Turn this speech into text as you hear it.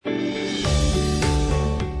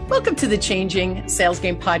Welcome to the Changing Sales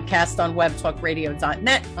Game podcast on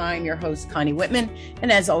webtalkradio.net. I'm your host, Connie Whitman.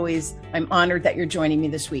 And as always, I'm honored that you're joining me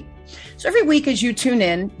this week. So every week as you tune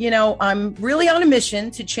in, I'm really on a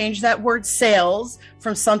mission to change that word sales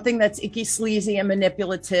from something that's icky, sleazy, and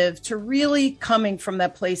manipulative to really coming from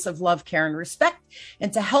that place of love, care, and respect.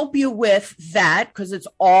 And to help you with that, because it's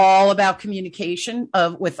all about communication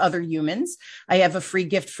with other humans, I have a free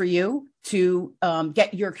gift for you. To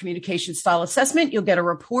get your communication style assessment, you'll get a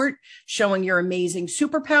report showing your amazing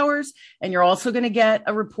superpowers, and you're also going to get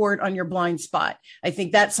a report on your blind spot. I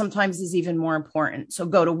think that sometimes is even more important. So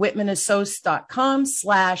go to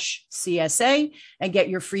whitmanassociates.com/CSA and get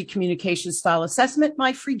your free communication style assessment,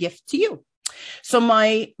 my free gift to you. So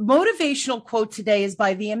my motivational quote today is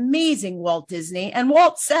by the amazing Walt Disney. And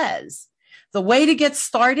Walt says, the way to get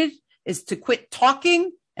started is to quit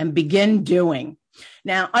talking and begin doing.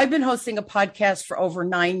 Now, I've been hosting a podcast for over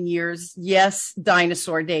 9 years. Yes,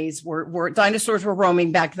 dinosaur days dinosaurs were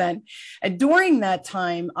roaming back then. And during that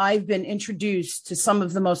time, I've been introduced to some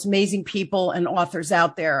of the most amazing people and authors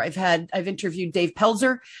out there. I've interviewed Dave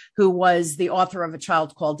Pelzer, who was the author of A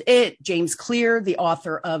Child Called It, James Clear, the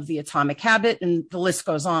author of The Atomic Habit, and the list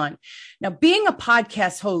goes on. Now, being a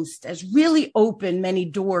podcast host has really opened many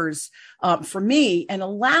doors for me and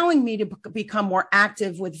allowing me to become more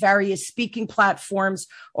active with various speaking platforms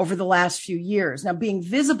over the last few years. Now, being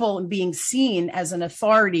visible and being seen as an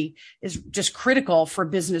authority is just critical for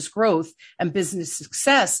business growth and business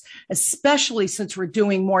success, especially since we're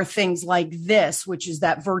doing more things like this, which is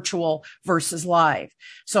that virtual versus live.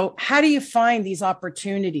 So how do you find these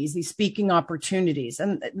opportunities, these speaking opportunities?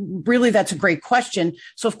 And really, that's a great question.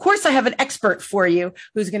 So of course, I have an expert for you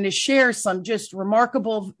who's going to share some just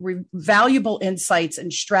remarkable, valuable insights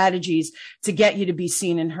and strategies to get you to be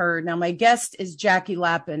seen and heard. Now, my guest is Jackie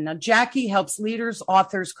Lapin. Now, Jackie helps leaders,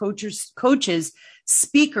 authors, coaches,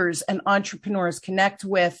 speakers, and entrepreneurs connect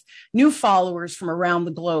with new followers from around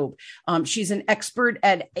the globe. She's an expert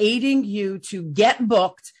at aiding you to get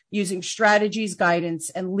booked using strategies, guidance,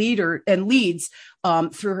 and leads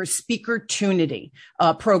through her Speakertunity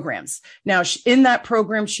programs. Now, in that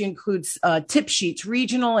program, she includes tip sheets,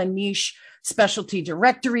 regional and niche specialty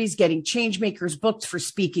directories, getting change makers booked for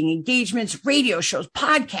speaking engagements, radio shows,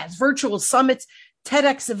 podcasts, virtual summits,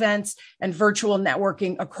 TEDx events, and virtual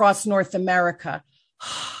networking across North America.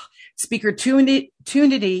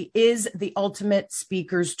 Speakertunity is the ultimate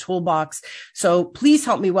speaker's toolbox. So please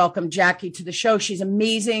help me welcome Jackie to the show. She's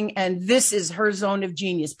amazing, and this is her zone of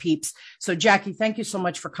genius, peeps. So Jackie, thank you so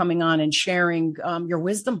much for coming on and sharing your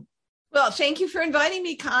wisdom. Well, thank you for inviting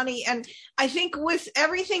me, Connie. And I think with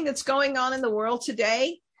everything that's going on in the world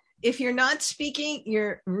today, if you're not speaking,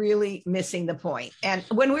 you're really missing the point. And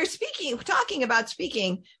when we're talking about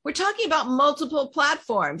speaking, we're talking about multiple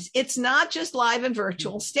platforms. It's not just live and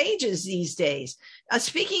virtual stages these days.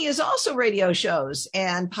 Speaking is also radio shows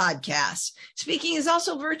and podcasts. Speaking is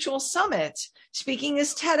also virtual summits. Speaking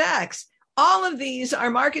is TEDx. All of these are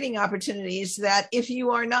marketing opportunities that if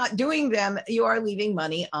you are not doing them, you are leaving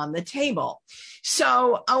money on the table.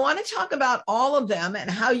 So I want to talk about all of them and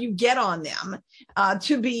how you get on them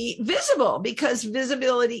to be visible, because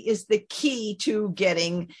visibility is the key to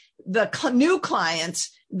getting the new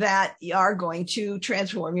clients that are going to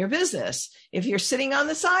transform your business. If you're sitting on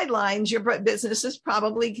the sidelines, your business is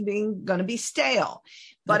probably going to be stale.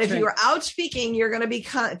 But if you're out speaking, you're going to be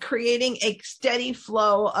creating a steady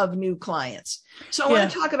flow of new clients. So I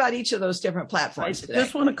want to talk about each of those different platforms today. I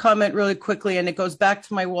just want to comment really quickly, and it goes back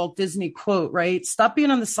to my Walt Disney quote, right? Stop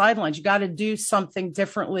being on the sidelines. You got to do something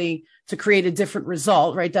differently to create a different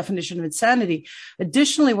result, right? Definition of insanity.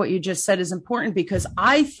 Additionally, what you just said is important because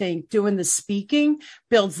I think doing the speaking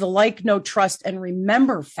builds the like, know, trust, and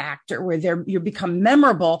remember factor where you become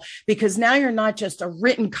memorable, because now you're not just a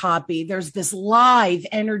written copy. There's this live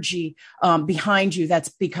energy behind you that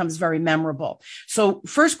becomes very memorable. So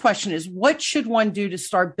first question is, what should one do to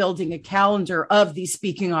start building a calendar of these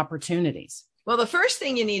speaking opportunities? Well, the first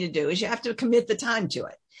thing you need to do is you have to commit the time to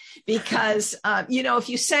it. Because, if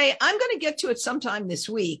you say, I'm going to get to it sometime this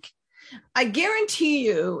week, I guarantee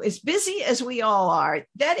you, as busy as we all are,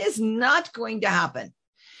 that is not going to happen.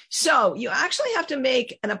 So you actually have to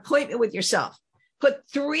make an appointment with yourself. Put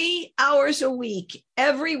 3 hours a week,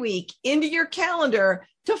 every week, into your calendar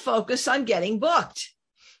to focus on getting booked.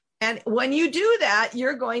 And when you do that,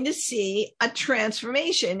 you're going to see a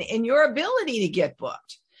transformation in your ability to get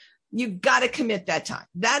booked. You've got to commit that time.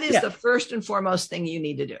 That is the first and foremost thing you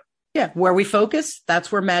need to do. Yeah, where we focus,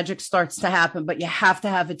 that's where magic starts to happen, but you have to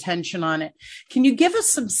have attention on it. Can you give us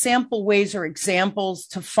some sample ways or examples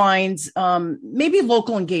to find maybe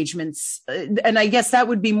local engagements? And I guess that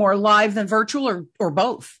would be more live than virtual, or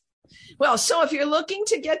both. Well, so if you're looking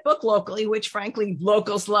to get booked locally, which frankly,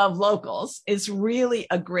 locals love locals, it's really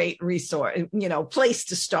a great resource, place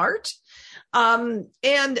to start. And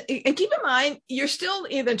keep in mind, you're still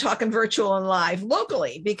either talking virtual and live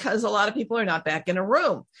locally because a lot of people are not back in a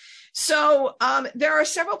room. So there are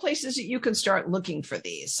several places that you can start looking for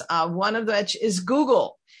these. One of which is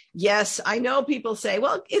Google. Yes, I know people say,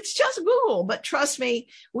 well, it's just Google, but trust me,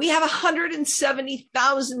 we have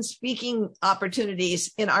 170,000 speaking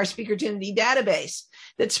opportunities in our Speakertunity database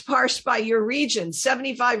that's parsed by your region,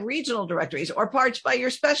 75 regional directories, or parsed by your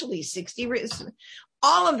specialty, 60.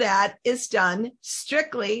 All of that is done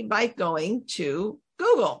strictly by going to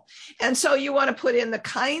Google. And so you want to put in the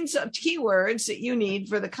kinds of keywords that you need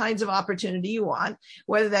for the kinds of opportunity you want,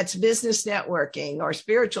 whether that's business networking or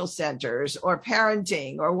spiritual centers or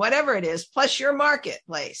parenting or whatever it is, plus your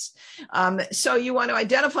marketplace. So you want to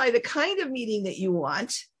identify the kind of meeting that you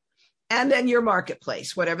want, and then your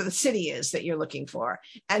marketplace, whatever the city is that you're looking for.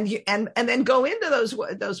 And then go into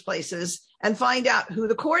those places and find out who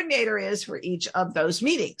the coordinator is for each of those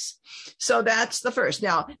meetings. So that's the first.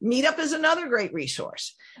 Now, Meetup is another great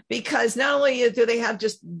resource because not only do they have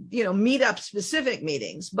just, Meetup specific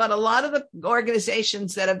meetings, but a lot of the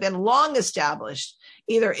organizations that have been long established,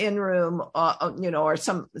 either in room, or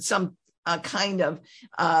some kind of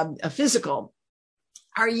a physical,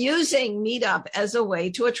 are using Meetup as a way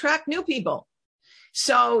to attract new people.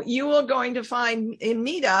 So you are going to find in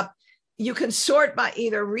Meetup, you can sort by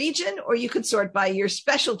either region or you can sort by your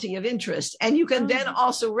specialty of interest. And you can then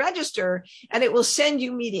also register and it will send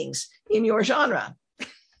you meetings in your genre.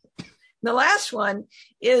 The last one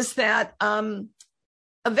is that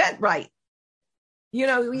Eventbrite.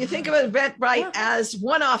 You think of Eventbrite as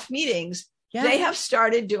one-off meetings. Yeah. They have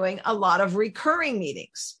started doing a lot of recurring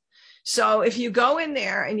meetings. So if you go in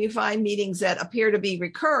there and you find meetings that appear to be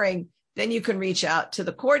recurring, then you can reach out to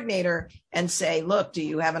the coordinator and say, look, do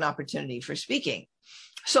you have an opportunity for speaking?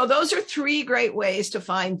 So those are 3 great ways to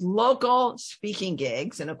find local speaking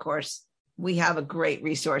gigs. And of course, we have a great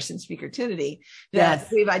resource in Speakertunity that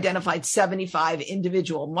we've identified 75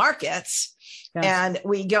 individual markets. Yes. And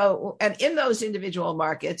we go, and in those individual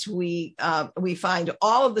markets, we find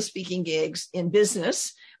all of the speaking gigs in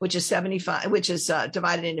business, which is 75, which is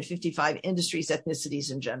divided into 55 industries, ethnicities,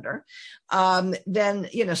 and gender. Then,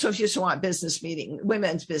 so if you just want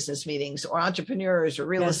women's business meetings or entrepreneurs or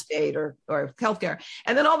real estate or healthcare,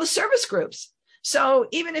 and then all the service groups. So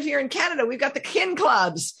even if you're in Canada, we've got the kin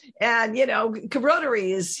clubs and,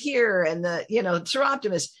 Rotary is here and the,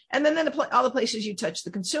 Seroptimus. And then all the places you touch the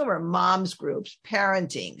consumer, moms groups,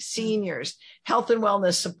 parenting, seniors, health and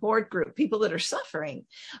wellness support group, people that are suffering,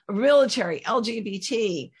 military,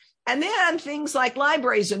 LGBT, and then things like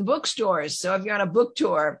libraries and bookstores. So if you're on a book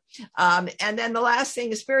tour, and then the last thing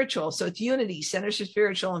is spiritual. So it's Unity, Centers for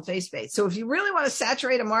Spiritual and Faith-Based. So if you really want to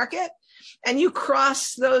saturate a market, and you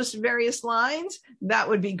cross those various lines, that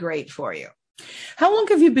would be great for you. How long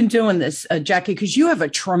have you been doing this, Jackie? Because you have a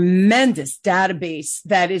tremendous database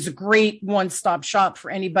that is a great one-stop shop for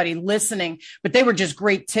anybody listening. But they were just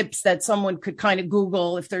great tips that someone could kind of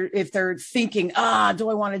Google if they're thinking, do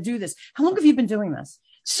I want to do this? How long have you been doing this?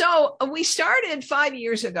 So we started 5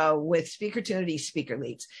 years ago with Speakertunity Speaker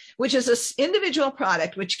Leads, which is an individual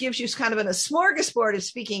product which gives you kind of a smorgasbord of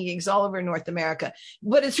speaking gigs all over North America.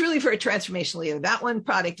 But it's really for a transformational leader. That one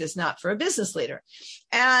product is not for a business leader.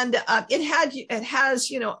 And it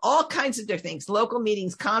has all kinds of different things: local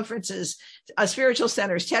meetings, conferences, spiritual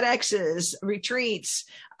centers, TEDx's, retreats,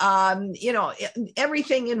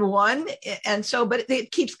 everything in one. And so, but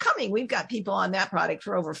it keeps coming. We've got people on that product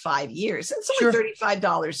for over 5 years. It's only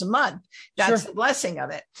 $35 a month. That's the blessing of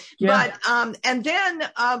it. Yeah. But, and then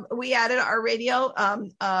we added our radio,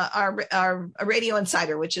 our Radio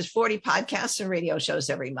Insider, which is 40 podcasts and radio shows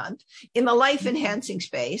every month in the life enhancing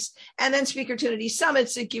space. And then Speakertunity Summits.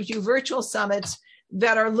 It gives you virtual summits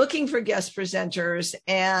that are looking for guest presenters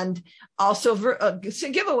and also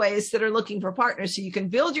giveaways that are looking for partners. So you can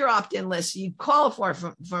build your opt-in list. So you qualify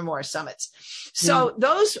for more summits. So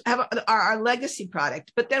those are our legacy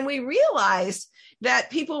product. But then we realized that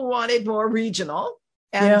people wanted more regional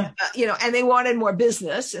and, and they wanted more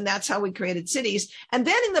business. And that's how we created cities. And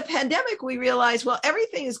then in the pandemic, we realized, well,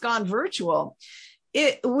 everything has gone virtual.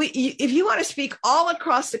 If you want to speak all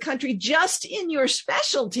across the country, just in your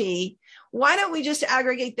specialty, why don't we just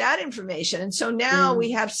aggregate that information? And so now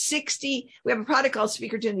we have a product called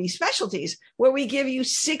Speakertunity Specialties, where we give you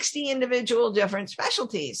 60 individual different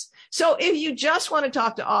specialties. So if you just want to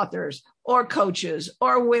talk to authors or coaches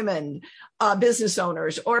or women, business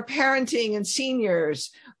owners, or parenting and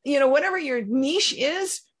seniors, whatever your niche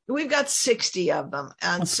is, we've got 60 of them.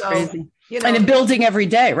 And That's so, crazy. you know, And building every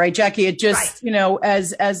day, right, Jackie? It just, right. you know,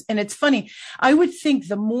 and it's funny. I would think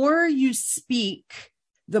the more you speak,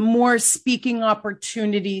 the more speaking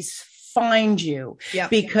opportunities find you. Yeah.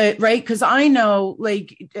 Because I know,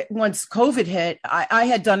 like, once COVID hit, I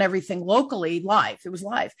had done everything locally live. It was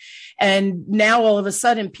live. And now all of a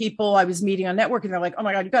sudden I was meeting on network and they're like, oh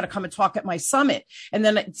my God, you got to come and talk at my summit. And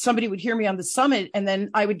then somebody would hear me on the summit. And then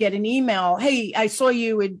I would get an email. Hey, I saw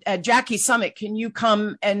you at Jackie's summit. Can you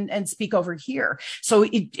come and speak over here? So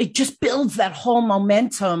it just builds that whole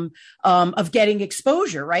momentum, of getting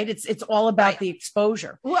exposure, right? It's all about the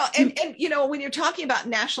exposure. Well, and you know, when you're talking about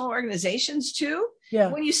national organizations too,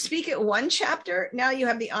 when you speak at one chapter, now you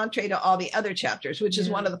have the entree to all the other chapters, which is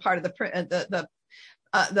one of the part of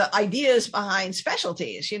the ideas behind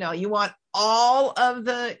specialties. You know, you want all of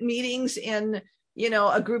the meetings in, you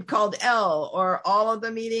know, a group called L, or all of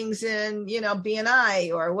the meetings in, you know,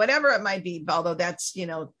 BNI or whatever it might be, although that's, you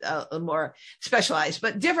know, more specialized,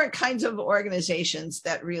 but different kinds of organizations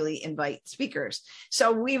that really invite speakers.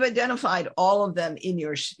 So we've identified all of them in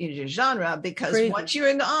your genre, because once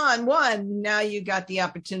you're on one, now you got the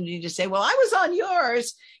opportunity to say, well, I was on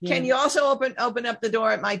yours. Can you also open up the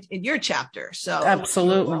door in your chapter? So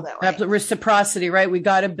absolutely. Reciprocity, right? We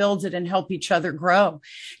got to build it and help each other grow.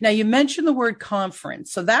 Now, you mentioned the word conference.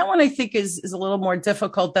 So that one I think is a little more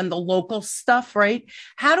difficult than the local stuff, right?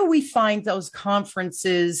 How do we find those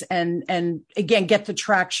conferences and again, get the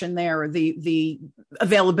traction there, or the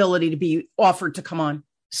availability to be offered to come on?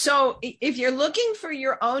 So if you're looking for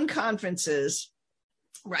your own conferences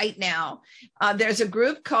right now, there's a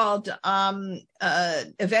group called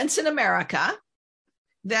Events in America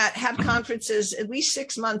that have conferences at least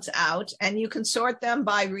 6 months out, and you can sort them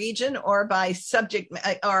by region or by subject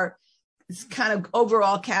or kind of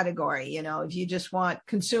overall category. You know, if you just want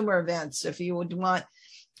consumer events, if you would want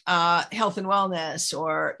health and wellness,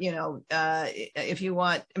 or, you know, if you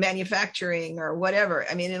want manufacturing or whatever,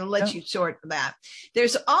 I mean, it'll let you sort that.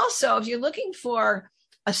 There's also, if you're looking for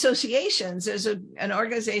associations, there's an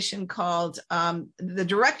organization called the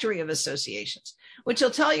Directory of Associations, which will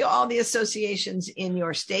tell you all the associations in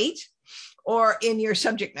your state or in your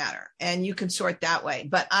subject matter, and you can sort that way.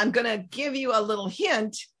 But I'm going to give you a little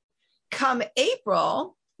hint. Come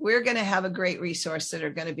April, we're going to have a great resource that are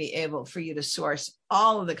going to be able for you to source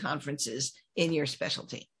all of the conferences in your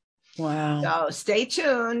specialty. Wow. So stay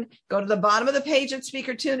tuned. Go to the bottom of the page at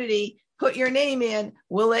Speakertunity, put your name in.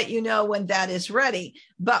 We'll let you know when that is ready.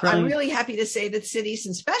 But I'm really happy to say that cities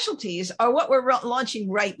and specialties are what we're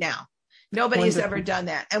launching right now. Nobody's ever done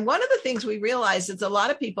that. And one of the things we realize is a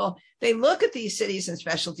lot of people, they look at these cities and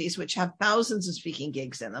specialties, which have thousands of speaking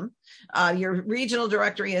gigs in them. Your regional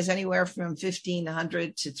directory is anywhere from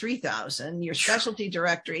 1,500 to 3,000. Your specialty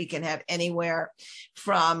directory can have anywhere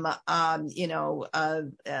from,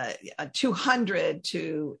 200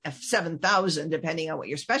 to 7,000, depending on what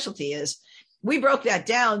your specialty is. We broke that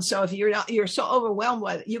down. So if you're so overwhelmed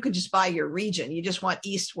with it, you could just buy your region. You just want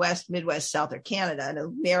East, West, Midwest, South, or Canada, and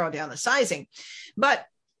it'll narrow down the sizing. But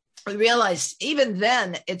we realized even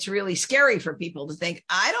then it's really scary for people to think,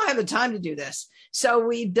 I don't have the time to do this. So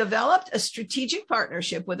we developed a strategic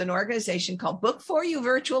partnership with an organization called Book For You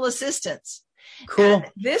Virtual Assistants. Cool. And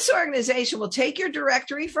this organization will take your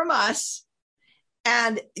directory from us,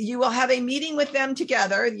 and you will have a meeting with them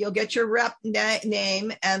together. You'll get your rep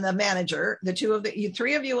name and the manager.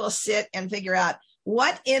 Three of you will sit and figure out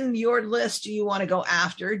what in your list do you want to go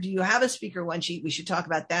after? Do you have a speaker one sheet? We should talk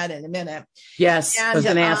about that in a minute. Yes, I was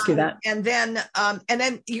going to ask you that. And then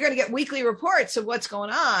you're going to get weekly reports of what's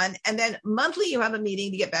going on. And then monthly, you have a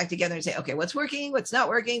meeting to get back together and say, okay, what's working? What's not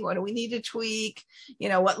working? What do we need to tweak? You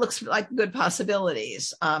know, what looks like good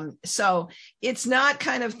possibilities? So it's not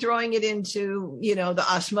kind of throwing it into, you know, the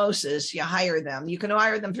osmosis. You hire them. You can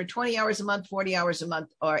hire them for 20 hours a month, 40 hours a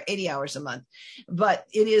month, or 80 hours a month. But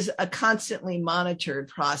it is a constantly monitored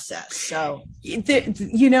process. So, with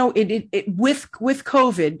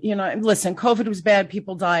COVID, you know, listen, COVID was bad.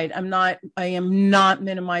 People died. I am not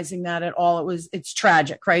minimizing that at all. It's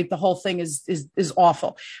tragic, right? The whole thing is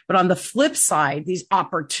awful. But on the flip side, these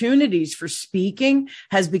opportunities for speaking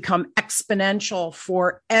has become exponential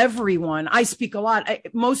for everyone. I speak a lot.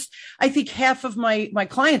 I think half of my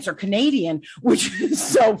clients are Canadian, which is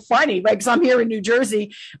so funny, right? Because I'm here in New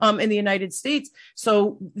Jersey, in the United States.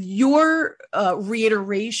 So your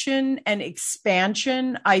reiteration and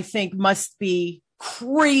expansion, I think, must be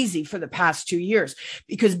crazy for the past 2 years,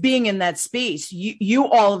 because being in that space, you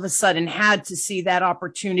all of a sudden had to see that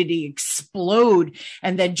opportunity explode.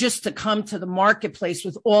 And then just to come to the marketplace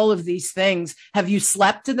with all of these things. Have you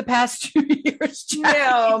slept in the past 2 years, Jackie?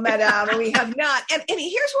 No, Madame, we have not. And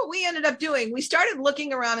here's what we ended up doing. We started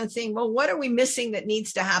looking around and saying, well, what are we missing that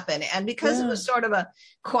needs to happen? And because it was sort of a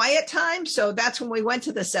quiet time, so that's when we went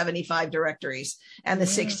to the 75 directories and the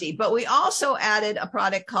 60. But we also added a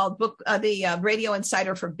product called the Radio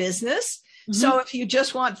Insider for Business. So if you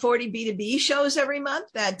just want 40 B2B shows every month,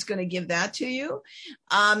 that's going to give that to you.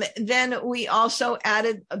 Then we also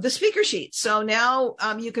added the speaker sheet. So now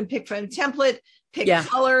you can pick from template, pick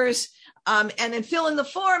colors, and then fill in the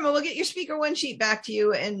form, and we'll get your speaker one sheet back to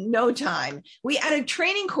you in no time. We added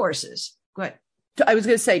training courses. Go ahead. I was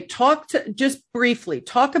going to say, just briefly,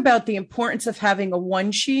 talk about the importance of having a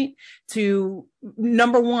one sheet to,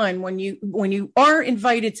 number one, when you are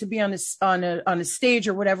invited to be on a stage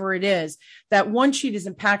or whatever it is, that one sheet is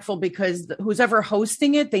impactful because who's ever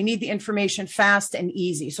hosting it, they need the information fast and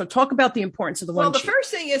easy. So talk about the importance of the one sheet. Well, the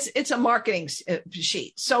first thing is it's a marketing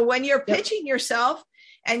sheet. So when you're pitching yourself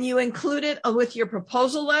and you include it with your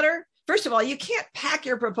proposal letter, first of all, you can't pack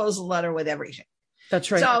your proposal letter with everything. That's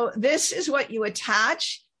right. So this is what you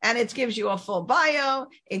attach, and it gives you a full bio.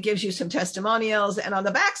 It gives you some testimonials. And on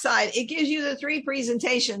the backside, it gives you the 3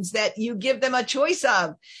 presentations that you give them a choice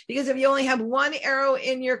of. Because if you only have one arrow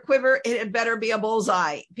in your quiver, it had better be a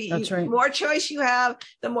bullseye. That's right. The more choice you have,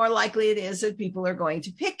 the more likely it is that people are going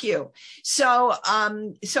to pick you. So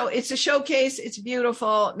it's a showcase. It's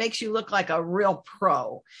beautiful. It makes you look like a real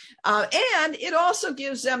pro. And it also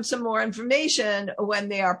gives them some more information when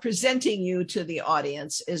they are presenting you to the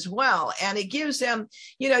audience as well. And it gives them,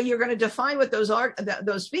 you're going to define what those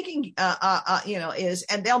speaking, is,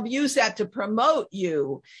 and they'll use that to promote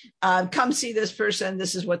you. Come see this person.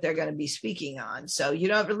 This is what they're going to be speaking on. So you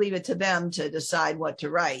don't have to leave it to them to decide what to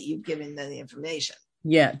write. You've given them the information.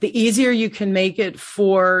 Yeah. The easier you can make it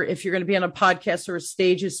for, if you're going to be on a podcast or a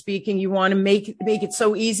stage of speaking, you want to make it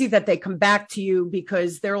so easy that they come back to you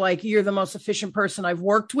because they're like, you're the most efficient person I've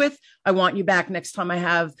worked with. I want you back next time I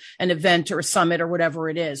have an event or a summit or whatever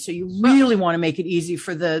it is. So you really want to make it easy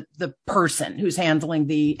for the person who's handling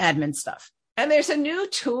the admin stuff. And there's a new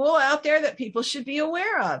tool out there that people should be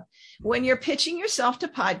aware of. When you're pitching yourself to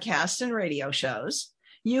podcasts and radio shows,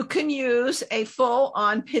 you can use a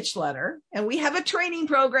full-on pitch letter, and we have a training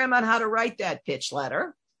program on how to write that pitch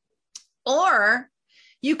letter. Or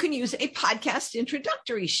you can use a podcast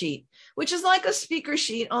introductory sheet, which is like a speaker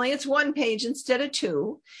sheet, only it's 1 page instead of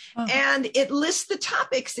 2. And it lists the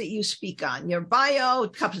topics that you speak on, your bio, a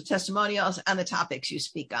couple of testimonials, and the topics you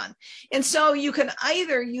speak on. And so you can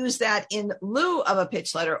either use that in lieu of a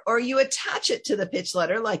pitch letter, or you attach it to the pitch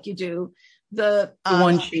letter like you do the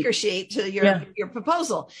speaker sheet to your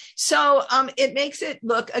proposal. So it makes it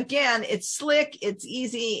look, again, it's slick, it's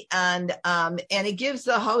easy, and it gives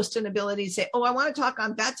the host an ability to say, oh, I want to talk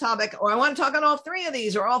on that topic, or I want to talk on all 3 of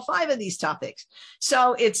these or all 5 of these topics.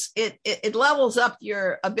 So it levels up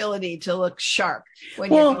your ability to look sharp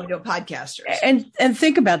when you're going to podcasters. And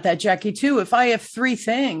think about that, Jackie, too. If I have 3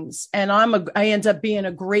 things and I end up being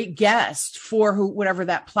a great guest for whatever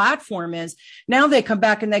that platform is, now they come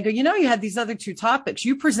back and they go, you had these other 2 topics.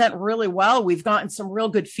 You present really well. We've gotten some real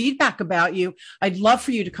good feedback about you. I'd love for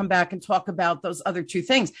you to come back and talk about those other 2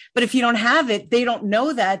 things. But if you don't have it, they don't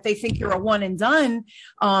know that. They think you're a one and done.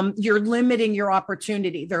 You're limiting your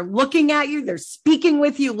opportunity. They're looking at you. They're speaking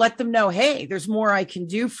with you. Let them know, hey, there's more I can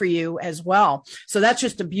do for you as well. So that's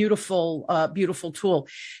just a beautiful, beautiful tool.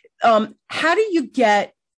 How do you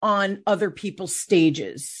get on other people's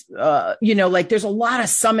stages? Like there's a lot of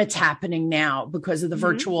summits happening now because of the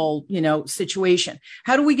virtual, situation.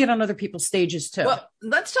 How do we get on other people's stages too? Well,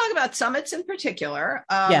 let's talk about summits in particular.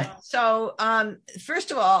 So first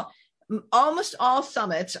of all, almost all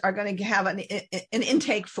summits are going to have an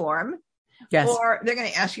intake form. Yes. Or they're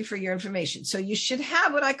going to ask you for your information. So you should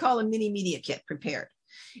have what I call a mini media kit prepared.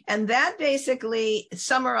 And that basically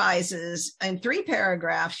summarizes in 3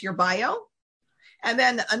 paragraphs your bio, and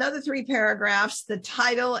then another 3 paragraphs, the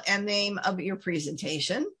title and name of your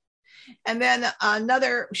presentation. And then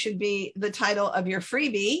another should be the title of your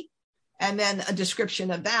freebie, and then a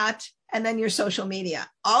description of that, and then your social media.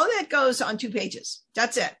 All of that goes on 2 pages.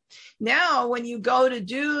 That's it. Now, when you go to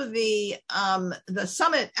do the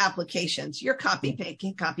summit applications, you're copy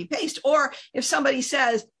paste. Or if somebody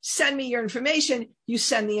says, send me your information, you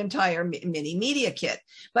send the entire mini media kit.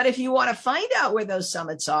 But if you want to find out where those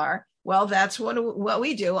summits are, well, that's what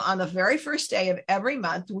we do. On the very first day of every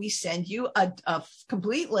month, we send you a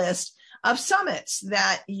complete list of summits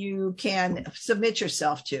that you can submit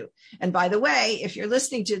yourself to. And by the way, if you're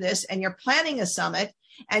listening to this and you're planning a summit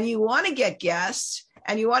and you want to get guests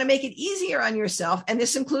and you want to make it easier on yourself, and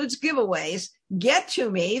this includes giveaways, get to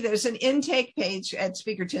me. There's an intake page at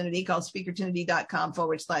Speakertunity called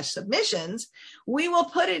speakertunity.com/submissions. We will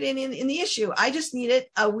put it in the issue. I just need it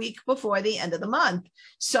a week before the end of the month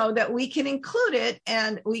so that we can include it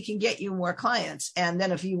and we can get you more clients. And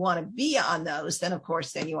then if you want to be on those, then of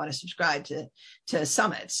course, then you want to subscribe to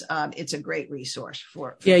summits. It's a great resource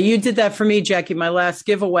for. Yeah, you did that for me, Jackie. My last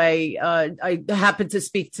giveaway, I happened to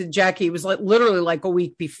speak to Jackie. It was literally like a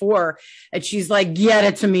week before, and she's like, "Get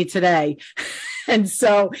it to me today." And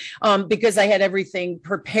so, because I had everything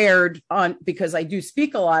prepared because I do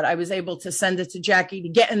speak a lot, I was able to send it to Jackie to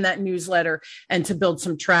get in that newsletter and to build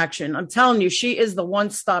some traction. I'm telling you, she is the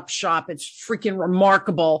one-stop shop. It's freaking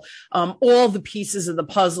remarkable. All the pieces of the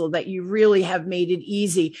puzzle that you really have made it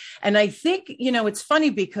easy. And I think, it's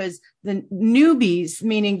funny because the newbies,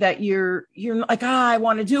 meaning that you're like, I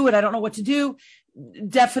want to do it. I don't know what to do.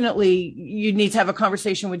 Definitely you need to have a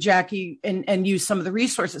conversation with Jackie and use some of the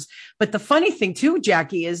resources. But the funny thing too,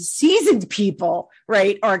 Jackie, is seasoned people,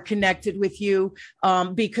 right, are connected with you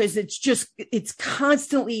because it's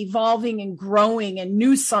constantly evolving and growing, and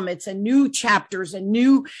new summits and new chapters and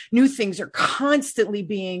new things are constantly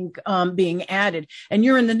being added. And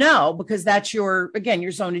you're in the know because that's your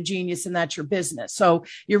zone of genius and that's your business. So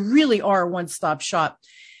you really are a one-stop shop.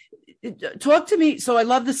 Talk to me. So I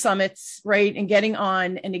love the summits, right? And getting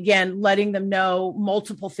on, and again, letting them know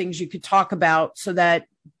multiple things you could talk about so that,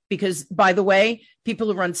 because by the way, people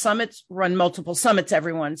who run summits run multiple summits,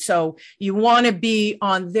 everyone. So you want to be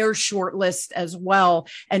on their short list as well.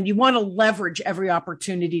 And you want to leverage every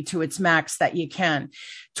opportunity to its max that you can.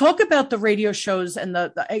 Talk about the radio shows and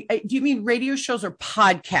do you mean radio shows or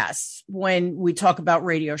podcasts when we talk about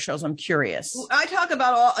radio shows? I'm curious. I talk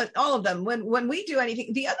about all of them. When we do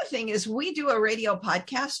anything, the other thing is we do a radio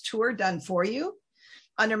podcast tour done for you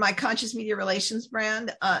under my Conscious Media Relations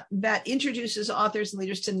brand that introduces authors and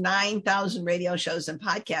leaders to 9,000 radio shows and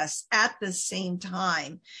podcasts at the same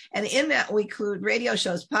time. And in that, we include radio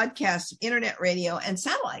shows, podcasts, internet radio, and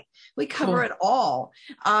satellite. We cover it all.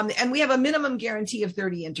 And we have a minimum guarantee of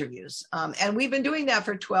 30 interviews. And we've been doing that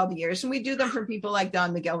for 12 years. And we do them for people like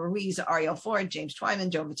Don Miguel Ruiz, Ariel Ford, James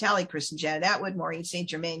Twyman, Joe Vitale, Chris and Janet Atwood, Maureen St.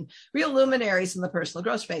 Germain, real luminaries in the personal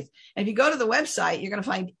growth space. And if you go to the website, you're going to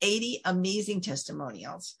find 80 amazing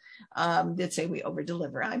testimonials that say we over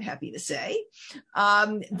deliver. I'm happy to say.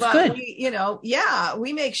 But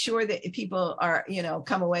we make sure that people are,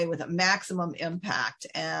 come away with a maximum impact.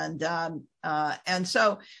 And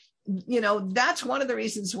so, that's one of the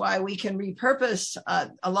reasons why we can repurpose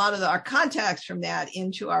a lot of our contacts from that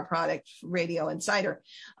into our product, Radio Insider.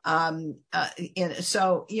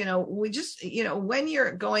 So, we just, when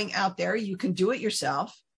you're going out there, you can do it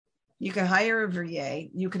yourself. You can hire a VA.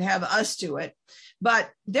 You can have us do it. But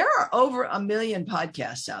there are over 1 million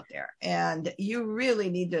podcasts out there, and you really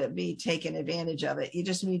need to be taking advantage of it. You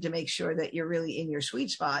just need to make sure that you're really in your sweet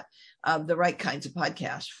spot of the right kinds of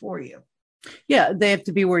podcasts for you. Yeah, they have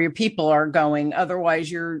to be where your people are going.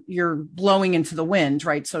 Otherwise, you're blowing into the wind,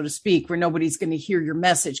 right, so to speak, where nobody's going to hear your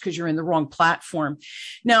message because you're in the wrong platform.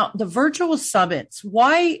 Now, the virtual summits,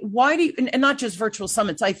 why do you, and not just virtual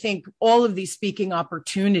summits, I think all of these speaking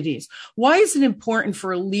opportunities, why is it important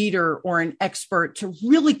for a leader or an expert to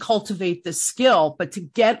really cultivate this skill, but to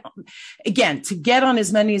get on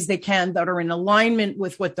as many as they can that are in alignment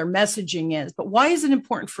with what their messaging is? But why is it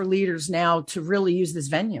important for leaders now to really use this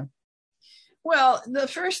venue? Well, the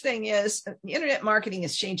first thing is internet marketing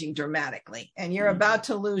is changing dramatically, and you're about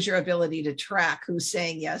to lose your ability to track who's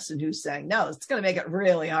saying yes and who's saying no. It's going to make it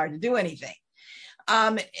really hard to do anything.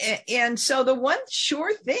 And so the one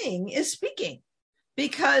sure thing is speaking.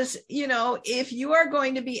 Because, if you are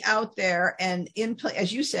going to be out there and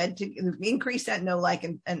as you said, to increase that know, like,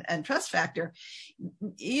 and trust factor,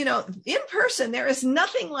 in person, there is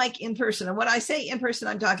nothing like in person. And when I say in person,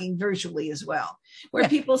 I'm talking virtually as well, where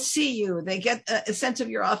people see you, they get a sense of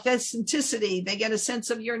your authenticity. They get a sense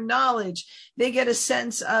of your knowledge. They get a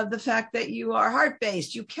sense of the fact that you are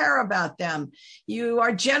heart-based. You care about them. You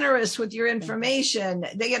are generous with your information.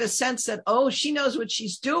 They get a sense that, she knows what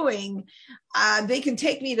she's doing. They can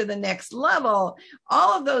take me to the next level.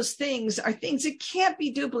 All of those things are things that can't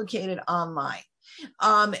be duplicated online.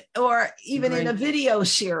 Or even in a video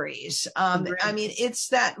series. It's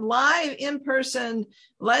that live in person,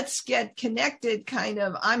 let's get connected kind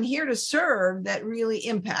of, I'm here to serve, that really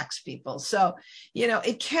impacts people. So,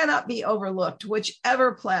 it cannot be overlooked,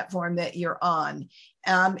 whichever platform that you're on.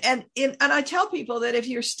 And I tell people that if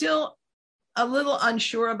you're still a little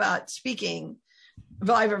unsure about speaking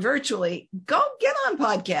live or virtually, go get on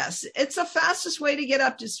podcasts. It's the fastest way to get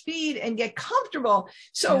up to speed and get comfortable.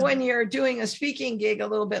 So when you're doing a speaking gig a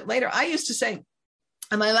little bit later, I used to say,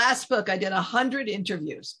 in my last book, I did 100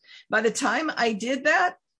 interviews. By the time I did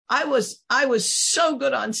that, I was so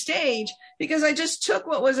good on stage because I just took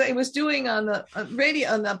what I was doing on the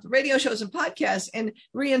radio shows and podcasts and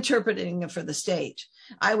reinterpreting it for the stage.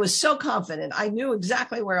 I was so confident. I knew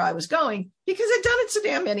exactly where I was going because I'd done it so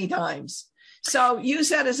damn many times. So use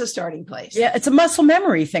that as a starting place. Yeah, it's a muscle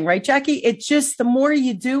memory thing, right, Jackie? It's just the more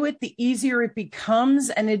you do it, the easier it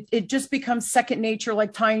becomes. And it just becomes second nature,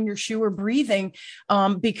 like tying your shoe or breathing,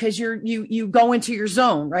 because you go into your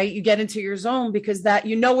zone, right? You get into your zone because that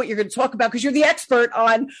you know what you're going to talk about because you're the expert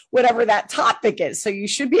on whatever that topic is. So you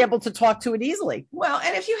should be able to talk to it easily. Well,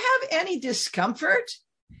 and if you have any discomfort,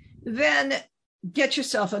 then get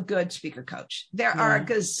yourself a good speaker coach. There are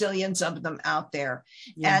gazillions of them out there,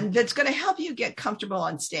 and that's going to help you get comfortable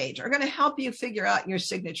on stage, or going to help you figure out your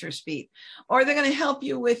signature speech, or they're going to help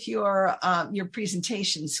you with your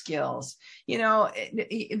presentation skills. You know,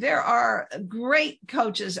 there are great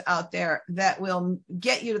coaches out there that will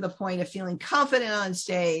get you to the point of feeling confident on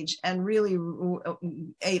stage and really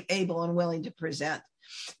able and willing to present.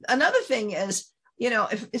 Another thing is, you know,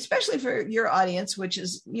 especially for your audience, which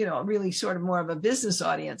is, you know, really sort of more of a business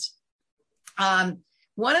audience,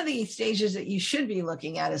 one of the stages that you should be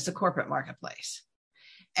looking at is the corporate marketplace.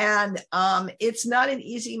 And it's not an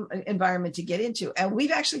easy environment to get into. And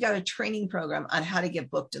we've actually got a training program on how to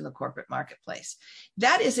get booked in the corporate marketplace.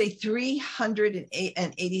 That is a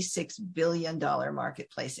 $386 billion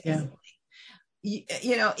marketplace annually.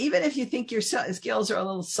 You know, even if you think your skills are a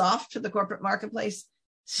little soft for the corporate marketplace,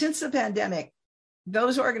 since the pandemic,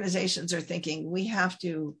 those organizations are thinking we have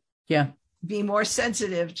to be more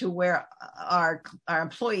sensitive to where our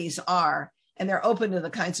employees are, and they're open to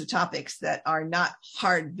the kinds of topics that are not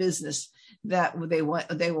hard business that they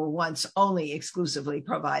were once only exclusively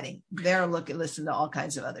providing. They're listen to all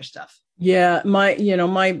kinds of other stuff. Yeah,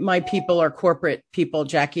 my people are corporate people,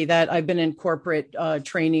 Jackie. That I've been in corporate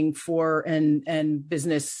training for and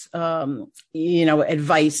business,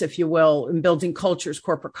 advice, if you will, in building cultures,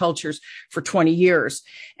 corporate cultures for 20 years.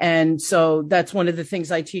 And so that's one of the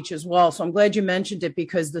things I teach as well. So I'm glad you mentioned it,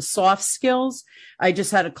 because the soft skills, I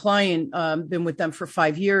just had a client, been with them for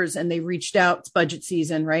 5 years, and they reached out, it's budget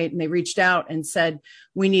season, right? And they reached out and said,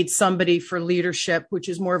 we need somebody for leadership, which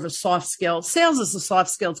is more of a soft skill. Sales is a soft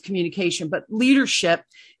skill, it's communication, but leadership,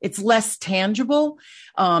 it's less tangible.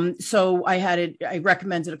 So I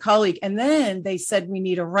recommended a colleague, and then they said, we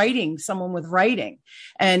need someone with writing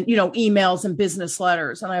and, emails and business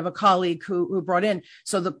letters. And I have a colleague who brought in.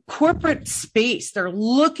 So the corporate space, they're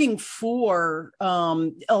looking for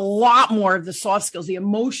a lot more of the soft skills, the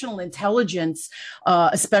emotional intelligence,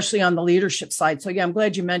 especially on the leadership side. So yeah, I'm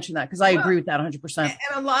glad you mentioned that, because I agree with that 100%.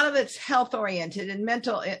 And a lot of it's health oriented and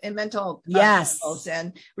mental yes,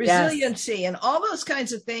 and resiliency and all those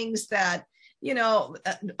kinds of things that,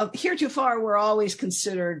 heretofore were always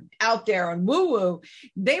considered out there and woo-woo.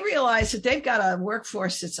 They realize that they've got a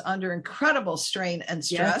workforce that's under incredible strain and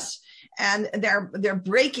stress. Yes. And they're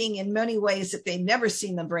breaking in many ways that they've never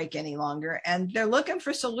seen them break any longer. And they're looking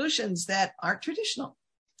for solutions that aren't traditional.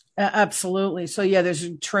 Absolutely. So yeah, there's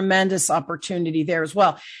a tremendous opportunity there as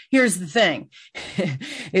well. Here's the thing.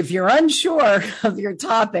 If you're unsure of your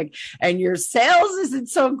topic and your sales isn't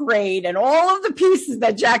so great and all of the pieces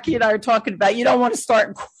that Jackie and I are talking about, you don't want to start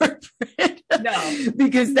in corporate. No,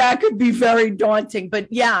 because that could be very daunting.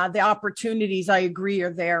 But yeah, the opportunities, I agree,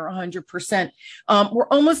 are there 100%. We're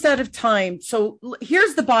almost out of time. So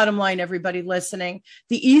here's the bottom line, everybody listening.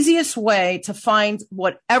 The easiest way to find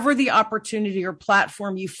whatever the opportunity or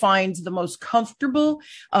platform you find the most comfortable,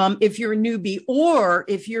 if you're a newbie, or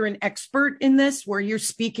if you're an expert in this, where you're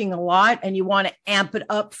speaking a lot and you want to amp it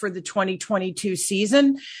up for the 2022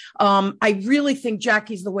 season, I really think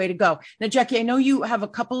Jackie's the way to go. Now, Jackie, I know you have a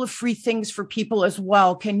couple of free things for people as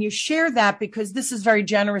well. Can you share that? Because this is very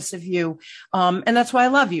generous of you. And that's why I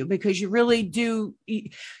love you, because you really do.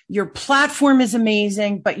 Your platform is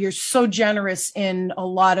amazing, but you're so generous in a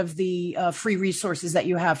lot of the free resources that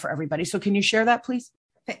you have for everybody. So can you share that, please?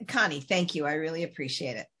 Connie, thank you. I really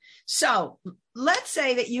appreciate it. So let's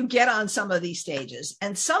say that you get on some of these stages,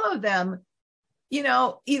 and some of them,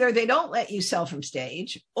 either they don't let you sell from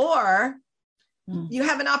stage, or you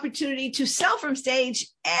have an opportunity to sell from stage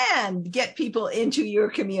and get people into your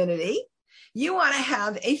community. You want to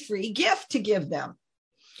have a free gift to give them.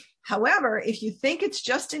 However, if you think it's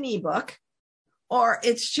just an ebook or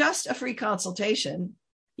it's just a free consultation,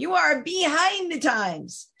 you are behind the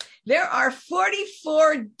times. There are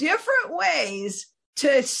 44 different ways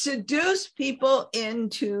to seduce people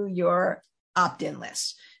into your opt-in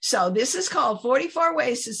list. So this is called 44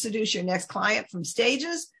 Ways to Seduce Your Next Client, from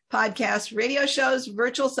stages, podcasts, radio shows,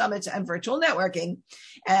 virtual summits, and virtual networking.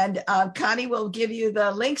 And Connie will give you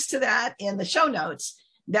the links to that in the show notes.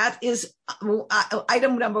 That is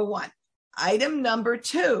item number one. Item number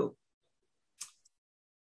two.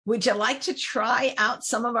 Would you like to try out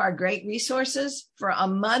some of our great resources for a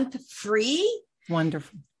month free?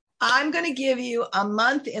 Wonderful. I'm going to give you a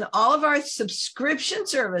month in all of our subscription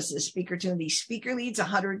services, SpeakerTunity, Speaker Leads,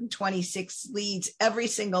 126 leads every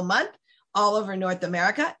single month, all over North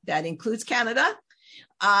America. That includes Canada.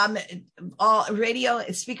 All radio,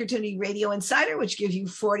 SpeakerTunity Radio Insider, which gives you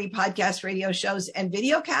 40 podcast radio shows and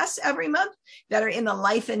video casts every month that are in the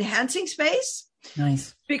life enhancing space.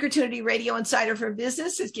 Nice. SpeakerTunity Radio Insider for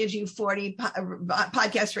Business. It gives you 40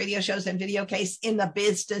 podcast radio shows and video cases in the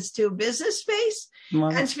business to business space.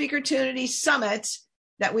 Love and it. SpeakerTunity Summits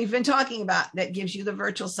that we've been talking about, that gives you the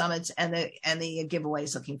virtual summits and the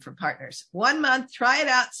giveaways looking for partners. 1 month, try it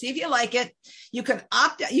out, see if you like it. You can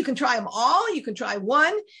opt out. You can try them all. You can try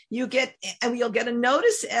one. You'll get a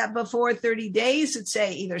notice before 30 days that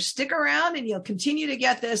say either stick around and you'll continue to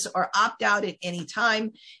get this, or opt out at any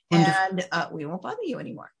time. Wonderful. And we won't bother you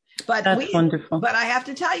anymore. But that's wonderful. But I have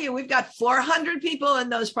to tell you, we've got 400 people in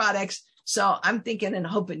those products. So I'm thinking and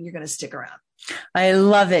hoping you're going to stick around. I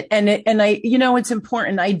love it. And it's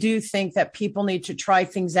important. I do think that people need to try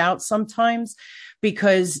things out sometimes,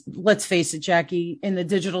 because let's face it, Jackie, in the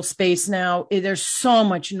digital space now, there's so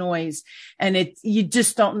much noise, and you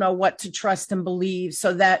just don't know what to trust and believe.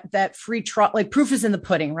 So that free trial, like, proof is in the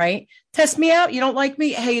pudding, right? Test me out. You don't like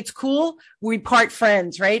me? Hey, it's cool. We part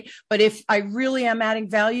friends, right? But if I really am adding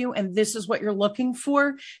value and this is what you're looking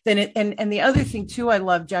for, then and the other thing too, I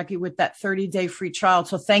love, Jackie, with that 30-day free trial.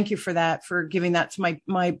 So thank you for that, for giving that to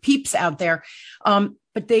my peeps out there.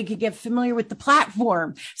 But they could get familiar with the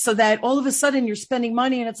platform, so that all of a sudden you're spending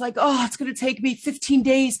money and it's like, oh, it's going to take me 15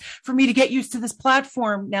 days for me to get used to this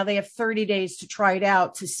platform. Now they have 30 days to try it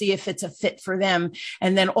out, to see if it's a fit for them.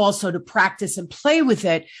 And then also to practice and play with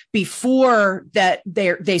it before that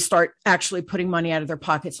they start actually putting money out of their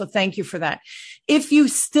pocket. So thank you for that. If you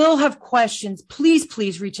still have questions,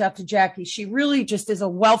 please reach out to Jackie. She really just is a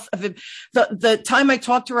wealth of it. The time I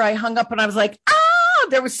talked to her, I hung up and I was like,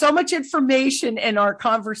 there was so much information in our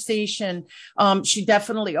conversation. She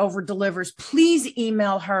definitely over delivers. Please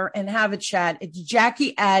email her and have a chat. It's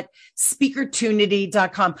Jackie at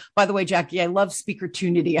SpeakerTunity.com. By the way, Jackie, I love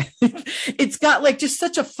SpeakerTunity. It's got like just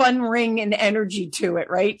such a fun ring and energy to it,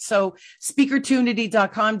 right? So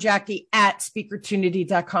SpeakerTunity.com, Jackie at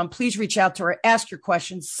SpeakerTunity.com. Please reach out to her, ask your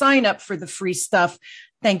questions, sign up for the free stuff.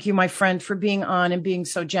 Thank you, my friend, for being on and being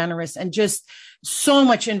so generous and just so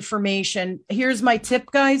much information. Here's my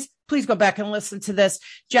tip, guys. Please go back and listen to this.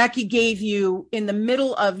 Jackie gave you, in the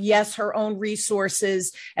middle of, yes, her own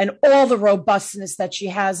resources and all the robustness that she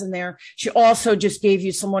has in there, she also just gave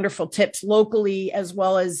you some wonderful tips locally as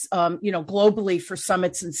well as, globally, for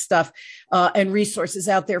summits and stuff, and resources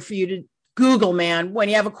out there for you to Google, man. When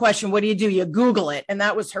you have a question, what do? You Google it. And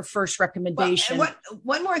that was her first recommendation. Well,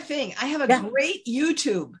 one more thing. I have a great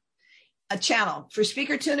YouTube channel for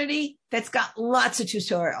SpeakerTunity that's got lots of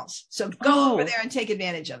tutorials. So go over there and take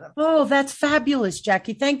advantage of them. Oh, that's fabulous,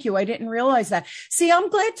 Jackie. Thank you. I didn't realize that. See, I'm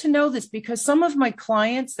glad to know this, because some of my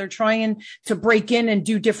clients, they're trying to break in and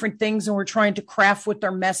do different things, and we're trying to craft what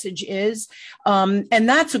their message is. And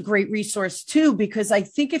that's a great resource too, because I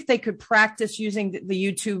think if they could practice using the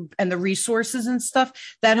YouTube and the resources and stuff,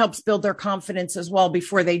 that helps build their confidence as well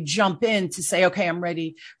before they jump in to say, okay, I'm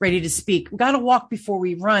ready to speak. We got to walk before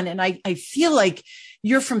we run. And I feel like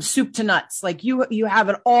you're from soup to nuts. Like you have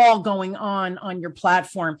it all going on your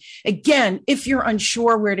platform. Again, if you're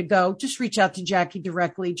unsure where to go, just reach out to Jackie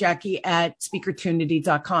directly, Jackie at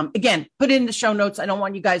SpeakerTunity.com. Again, put in the show notes. I don't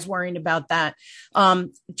want you guys worrying about that.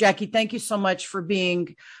 Jackie, thank you so much for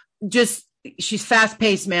being she's fast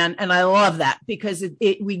paced, man. And I love that, because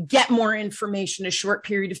we get more information in a short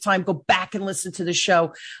period of time. Go back and listen to the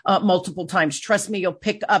show multiple times. Trust me, you'll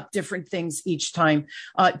pick up different things each time.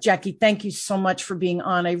 Jackie, thank you so much for being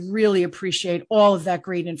on. I really appreciate all of that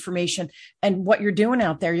great information and what you're doing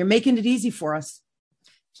out there. You're making it easy for us.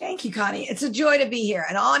 Thank you, Connie. It's a joy to be here.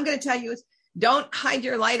 And all I'm going to tell you is, don't hide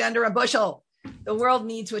your light under a bushel. The world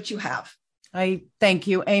needs what you have. I thank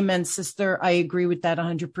you. Amen, sister. I agree with that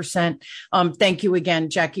 100%. Thank you again,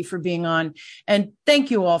 Jackie, for being on. And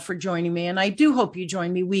thank you all for joining me. And I do hope you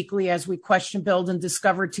join me weekly as we question, build, and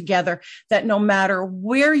discover together that no matter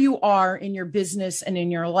where you are in your business and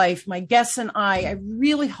in your life, my guests and I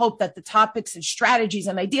really hope that the topics and strategies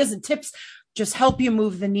and ideas and tips just help you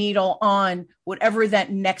move the needle on whatever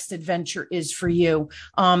that next adventure is for you.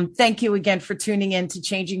 Thank you again for tuning in to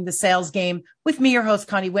Changing the Sales Game with me, your host,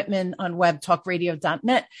 Connie Whitman on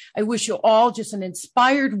webtalkradio.net. I wish you all just an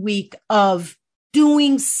inspired week of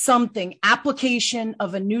doing something, application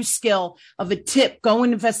of a new skill, of a tip. Go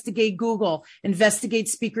and investigate Google, investigate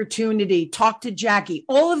Speakertunity, talk to Jackie,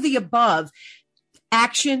 all of the above.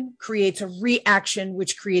 Action creates a reaction,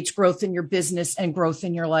 which creates growth in your business and growth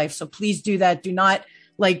in your life. So please do that. Do not,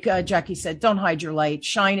 like Jackie said, don't hide your light.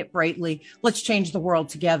 Shine it brightly. Let's change the world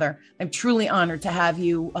together. I'm truly honored to have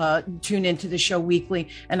you tune into the show weekly.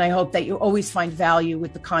 And I hope that you always find value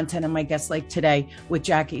with the content of my guests like today with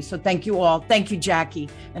Jackie. So thank you all. Thank you, Jackie.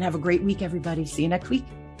 And have a great week, everybody. See you next week.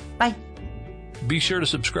 Bye. Be sure to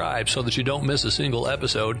subscribe so that you don't miss a single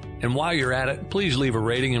episode. And while you're at it, please leave a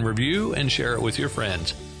rating and review and share it with your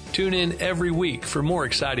friends. Tune in every week for more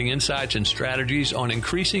exciting insights and strategies on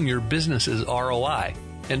increasing your business's ROI.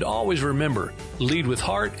 And always remember, lead with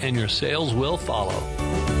heart and your sales will follow.